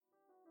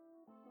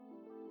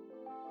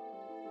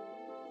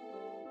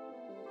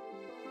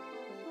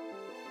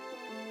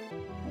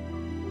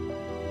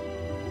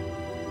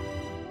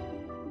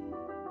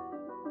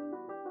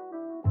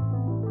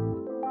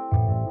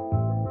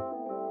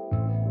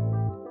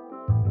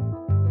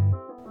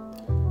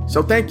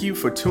So thank you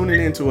for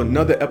tuning in to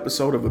another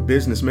episode of A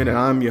Business Minute.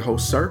 I'm your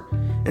host, Sir,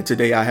 and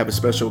today I have a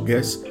special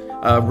guest,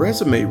 a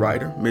resume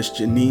writer, Miss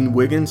Janine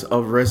Wiggins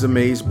of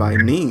Resumes by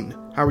Neen.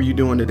 How are you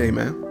doing today,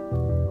 ma'am?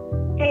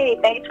 Hey,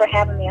 thanks for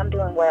having me. I'm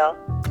doing well.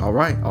 All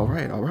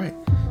right.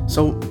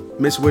 So,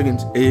 Miss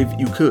Wiggins, if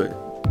you could,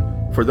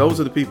 for those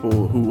of the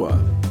people who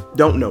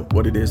don't know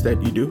what it is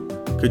that you do,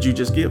 could you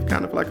just give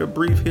kind of like a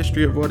brief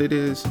history of what it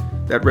is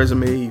that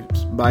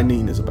Resumes by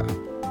Neen is about?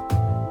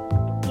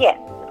 Yes.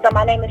 So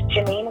my name is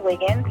Janine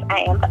Wiggins.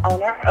 I am the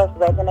owner of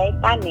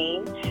Resumes by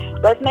Neen.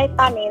 Resumes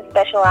by Neen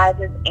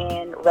specializes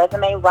in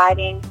resume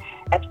writing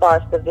as far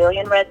as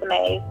civilian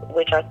resumes,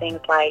 which are things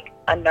like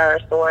a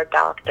nurse or a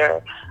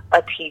doctor,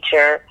 a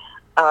teacher,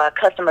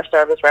 customer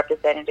service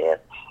representative.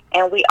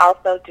 And we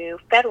also do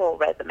federal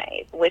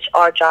resumes, which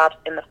are jobs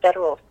in the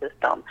federal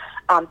system,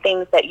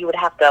 things that you would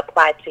have to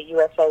apply to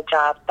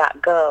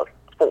usajobs.gov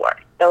for.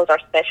 Those are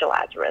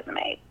specialized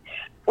resumes.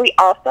 We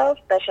also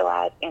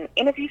specialize in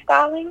interview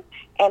styling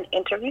and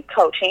interview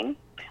coaching.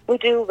 We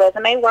do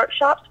resume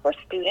workshops for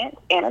students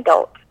and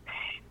adults.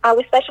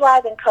 We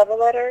specialize in cover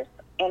letters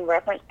and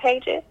reference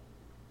pages,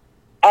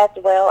 as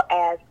well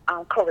as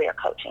career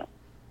coaching.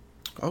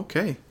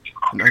 Okay.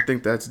 And I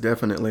think that's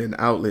definitely an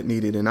outlet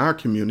needed in our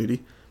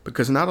community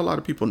because not a lot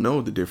of people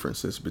know the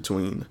differences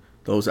between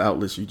those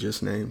outlets you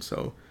just named.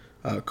 So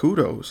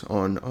kudos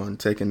on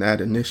taking that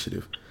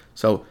initiative.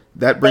 So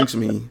that brings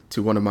me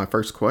to one of my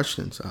first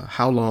questions.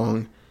 How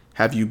long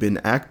have you been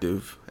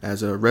active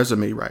as a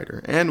resume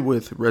writer and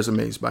with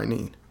Resumes by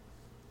Neen?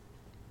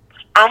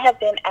 I have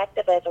been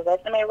active as a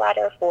resume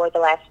writer for the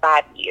last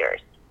 5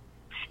 years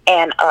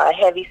and a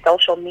heavy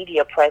social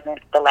media presence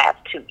the last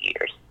 2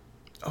 years.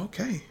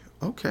 Okay.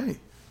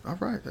 All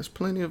right. That's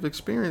plenty of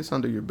experience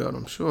under your belt,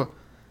 I'm sure.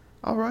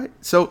 All right.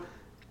 So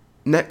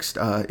next,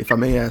 if I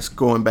may ask,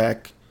 going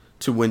back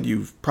to when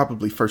you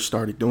probably first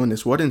started doing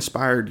this, what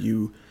inspired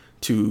you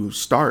to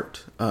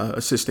start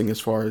assisting as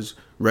far as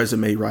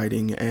resume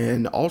writing,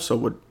 and also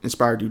what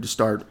inspired you to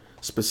start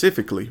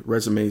specifically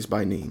Resumes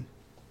by Neen?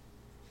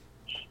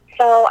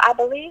 So I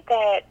believe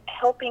that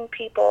helping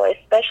people,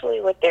 especially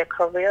with their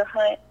career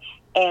hunt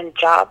and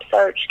job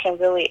search, can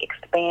really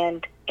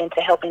expand into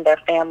helping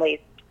their families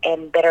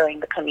and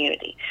bettering the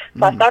community.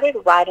 So I started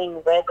writing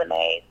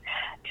resumes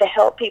to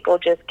help people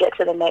just get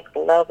to the next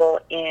level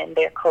in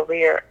their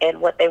career and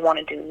what they want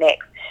to do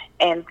next,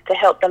 and to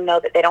help them know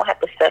that they don't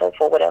have to settle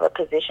for whatever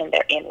position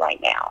they're in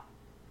right now.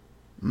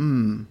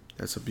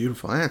 That's a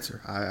beautiful answer.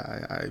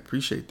 I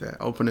appreciate that.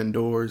 Opening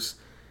doors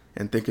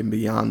and thinking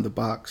beyond the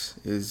box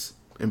is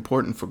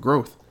important for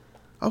growth.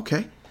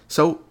 Okay,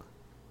 so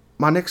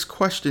my next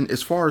question,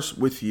 as far as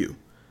with you,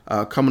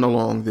 coming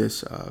along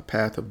this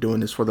path of doing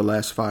this for the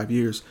last 5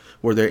 years,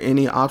 were there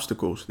any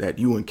obstacles that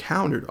you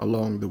encountered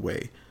along the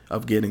way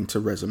of getting to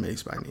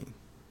Resumes by Neen?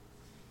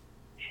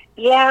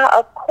 Yeah,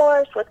 of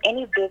course, with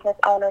any business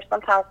owner,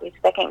 sometimes we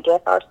second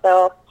guess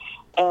ourselves.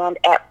 And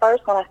at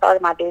first, when I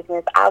started my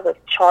business, I was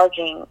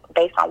charging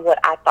based on what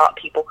I thought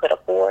people could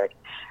afford.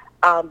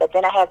 But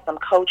then I had some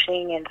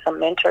coaching and some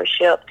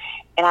mentorship,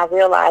 and I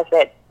realized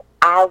that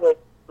I was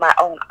my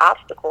own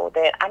obstacle,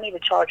 that I need to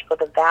charge for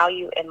the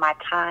value and my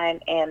time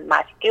and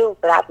my skills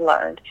that I've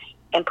learned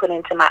and put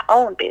into my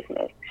own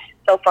business.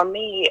 So for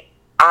me,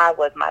 I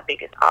was my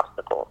biggest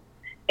obstacle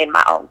in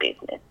my own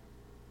business.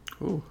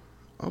 Ooh,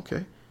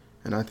 okay.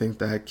 And I think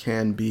that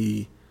can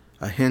be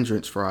a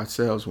hindrance for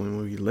ourselves when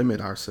we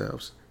limit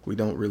ourselves. We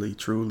don't really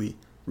truly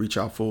reach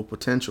our full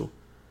potential.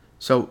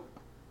 So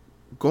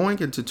going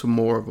into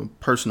more of a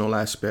personal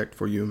aspect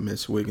for you,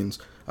 Miss Wiggins,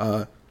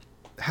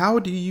 how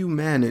do you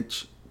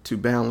manage to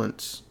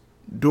balance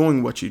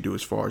doing what you do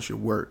as far as your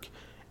work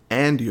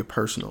and your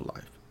personal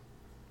life?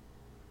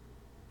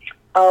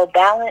 Oh,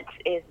 balance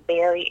is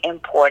very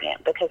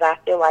important because I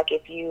feel like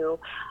if you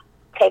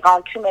take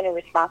on too many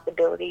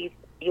responsibilities,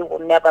 you will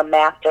never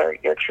master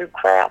your true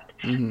craft.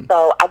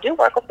 So I do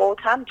work a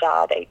full-time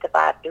job, 8 to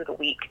 5 through the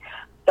week.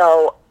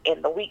 So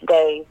in the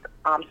weekdays,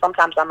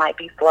 sometimes I might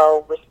be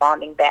slow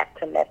responding back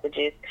to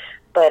messages,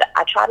 but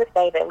I try to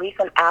save at least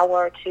an hour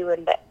or two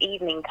in the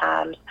evening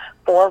times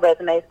for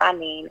Resumes by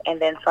Neen,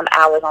 and then some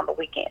hours on the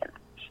weekends.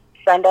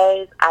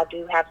 Sundays, I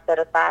do have set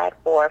aside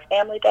for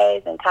family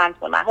days and times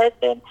with my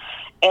husband,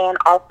 and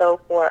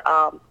also for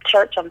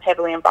church. I'm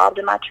heavily involved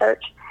in my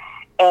church.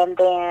 And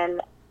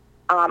then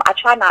I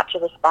try not to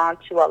respond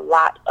to a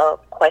lot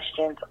of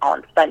questions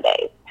on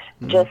Sundays,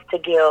 just to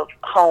give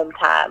home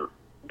time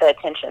the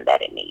attention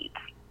that it needs.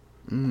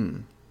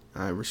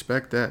 I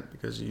respect that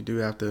because you do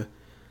have to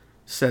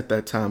set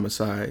that time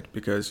aside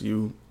because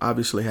you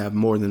obviously have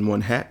more than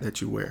one hat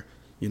that you wear,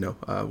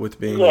 with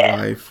being a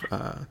wife,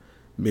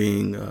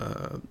 being,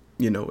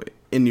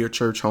 in your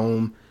church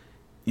home.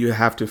 You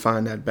have to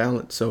find that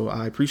balance. So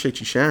I appreciate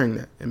you sharing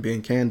that and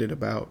being candid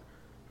about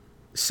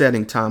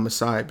setting time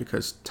aside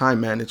because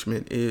time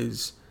management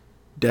is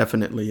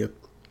definitely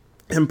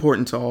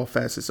important to all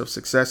facets of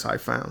success, I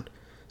found.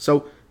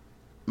 So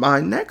my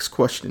next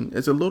question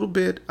is a little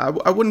bit, I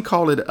wouldn't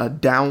call it a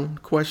down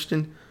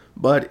question,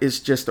 but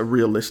it's just a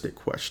realistic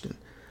question.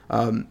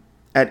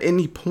 At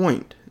any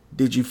point,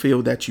 did you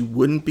feel that you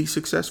wouldn't be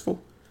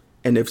successful?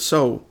 And if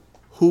so,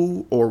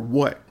 who or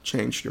what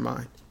changed your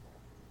mind?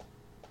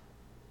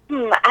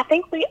 I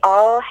think we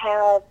all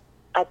have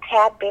a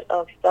tad bit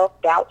of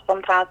self-doubt.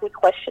 Sometimes we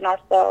question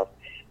ourselves.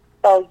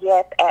 So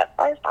yes, at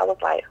first I was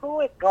like, who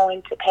is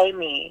going to pay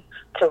me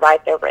to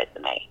write their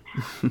resume?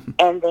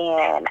 And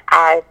then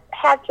I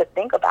had to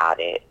think about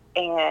it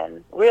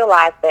and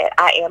realize that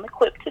I am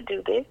equipped to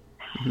do this,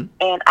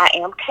 and I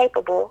am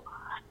capable.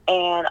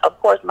 And of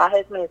course, my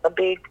husband is a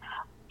big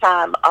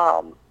time,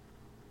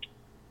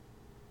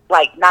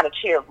 like not a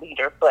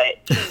cheerleader, but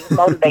he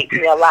motivates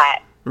me a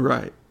lot.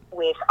 Right.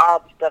 With all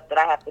the stuff that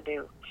I have to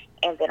do.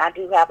 And then I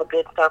do have a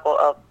good circle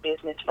of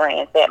business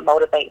friends that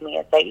motivate me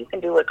and say, you can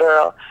do it,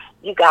 girl.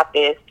 You got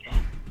this.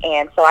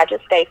 And so I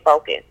just stay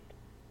focused.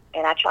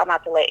 And I try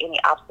not to let any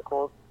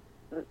obstacles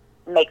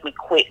make me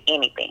quit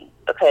anything,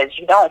 because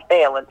you don't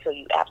fail until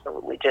you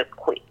absolutely just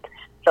quit.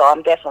 So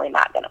I'm definitely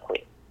not going to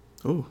quit.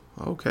 Oh,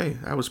 okay.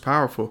 That was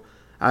powerful.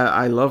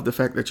 I love the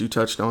fact that you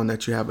touched on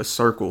that you have a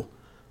circle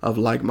of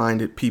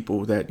like-minded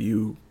people that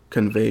you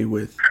convey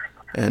with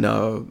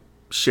and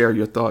share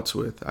your thoughts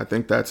with. I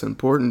think that's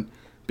important,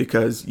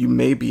 because you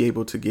may be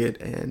able to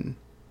get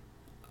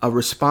a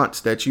response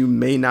that you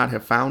may not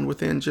have found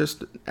within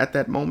just at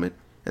that moment,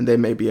 and they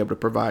may be able to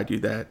provide you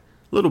that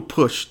little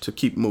push to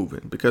keep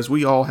moving, because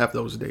we all have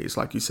those days,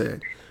 like you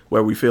said,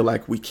 where we feel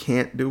like we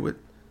can't do it.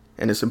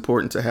 And it's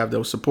important to have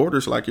those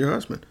supporters like your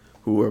husband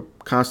who are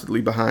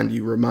constantly behind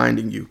you,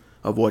 reminding you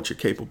of what you're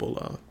capable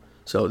of.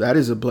 So that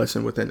is a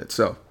blessing within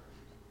itself.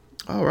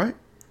 All right.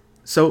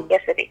 So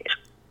yes, it is.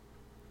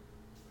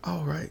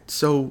 All right.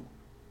 So,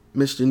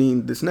 Miss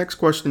Janine, this next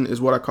question is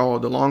what I call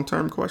the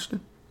long-term question.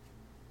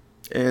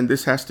 And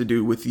this has to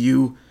do with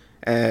you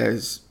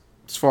as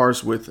far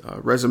as with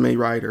resume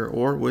writer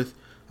or with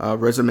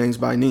Resumes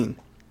by Neen.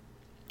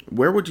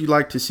 Where would you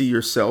like to see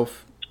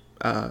yourself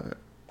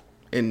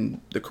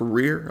in the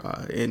career,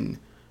 in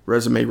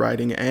resume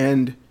writing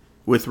and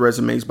with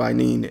Resumes by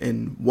Neen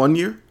in 1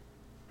 year,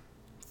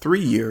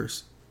 3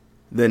 years,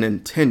 then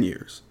in 10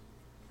 years?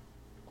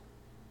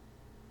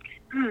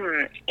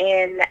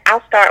 And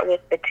I'll start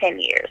with the 10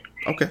 years.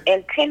 Okay.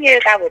 In 10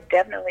 years, I would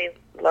definitely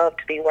love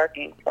to be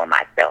working for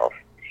myself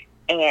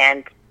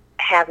and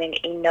having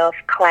enough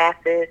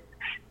classes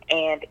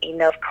and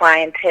enough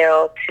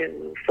clientele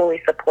to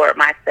fully support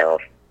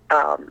myself,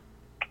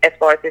 as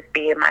far as this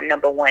being my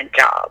number one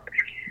job.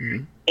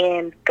 Mm-hmm.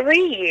 In 3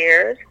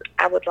 years,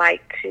 I would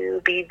like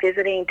to be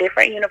visiting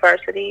different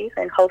universities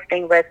and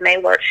hosting resume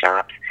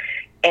workshops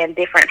in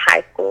different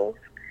high schools.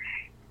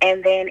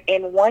 And then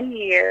in 1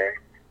 year,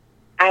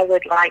 I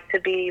would like to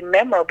be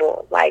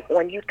memorable. Like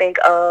when you think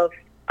of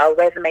a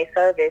resume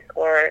service,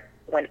 or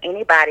when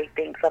anybody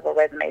thinks of a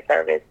resume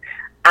service,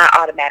 I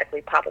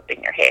automatically pop up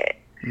in your head.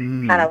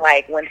 Kind of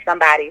like when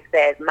somebody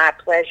says my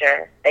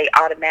pleasure, they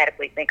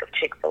automatically think of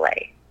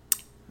Chick-fil-A.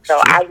 So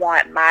I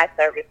want my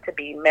service to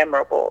be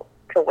memorable,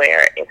 to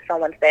where if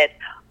someone says,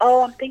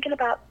 oh, I'm thinking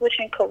about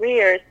switching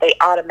careers, they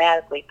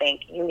automatically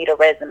think you need a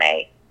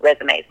resume.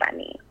 Resumes by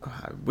Neen.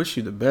 I wish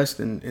you the best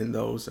in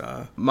those.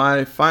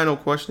 My final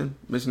question,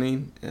 Ms.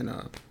 Neen, and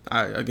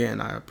I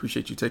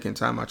appreciate you taking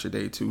time out your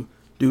day to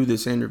do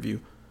this interview.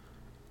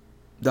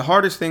 The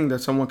hardest thing that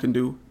someone can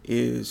do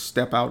is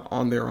step out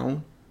on their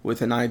own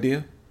with an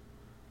idea.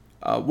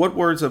 What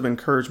words of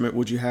encouragement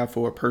would you have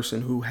for a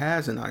person who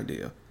has an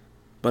idea,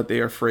 but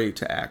they're afraid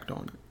to act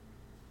on it?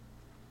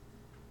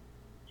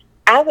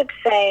 I would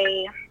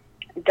say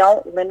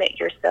don't limit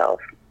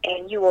yourself.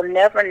 And you will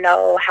never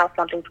know how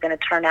something's going to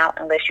turn out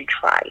unless you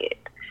try it.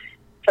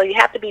 So you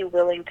have to be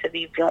willing to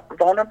be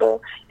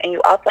vulnerable, and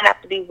you also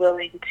have to be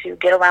willing to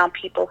get around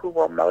people who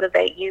will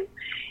motivate you.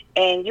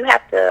 And you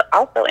have to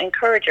also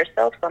encourage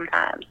yourself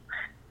sometimes,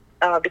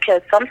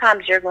 because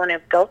sometimes you're going to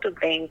go through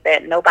things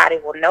that nobody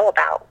will know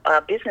about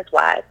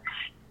business-wise,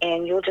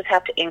 and you'll just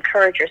have to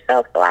encourage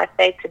yourself. So I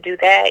say to do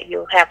that,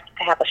 you'll have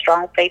to have a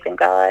strong faith in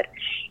God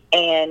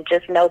and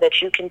just know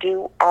that you can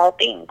do all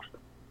things.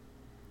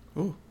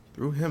 Oh.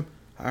 Through him.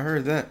 I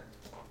heard that.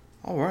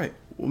 All right.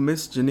 Well,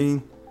 Miss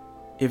Janine,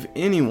 if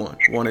anyone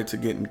wanted to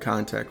get in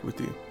contact with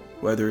you,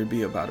 whether it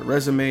be about a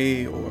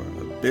resume or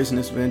a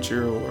business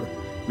venture, or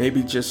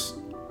maybe just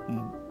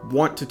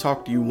want to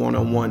talk to you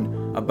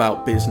one-on-one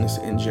about business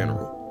in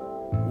general,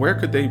 where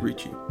could they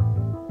reach you?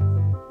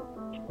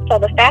 So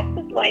the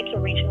fastest way to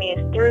reach me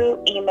is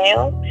through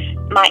email.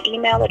 My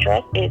email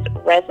address is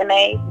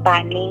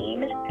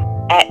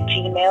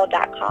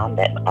resumesbyneen@gmail.com.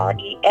 That's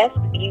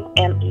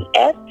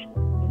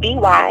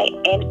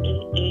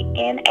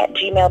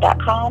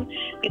RESUMESBYNEEN@gmail.com.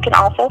 You can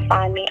also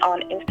find me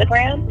on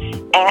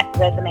Instagram at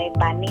Resumes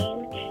by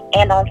Neen,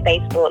 and on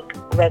Facebook,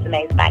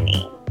 Resumes by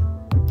Neen.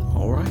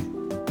 All right.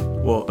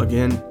 Well,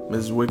 again,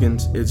 Ms.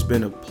 Wiggins, it's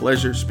been a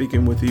pleasure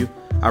speaking with you.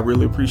 I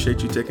really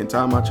appreciate you taking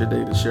time out your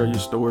day to share your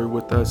story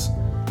with us.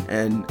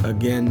 And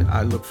again,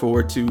 I look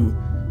forward to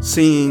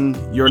seeing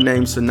your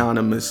name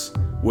synonymous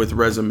with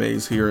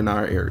resumes here in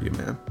our area,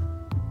 ma'am.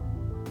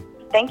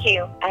 Thank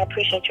you. I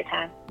appreciate your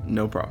time.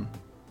 No problem.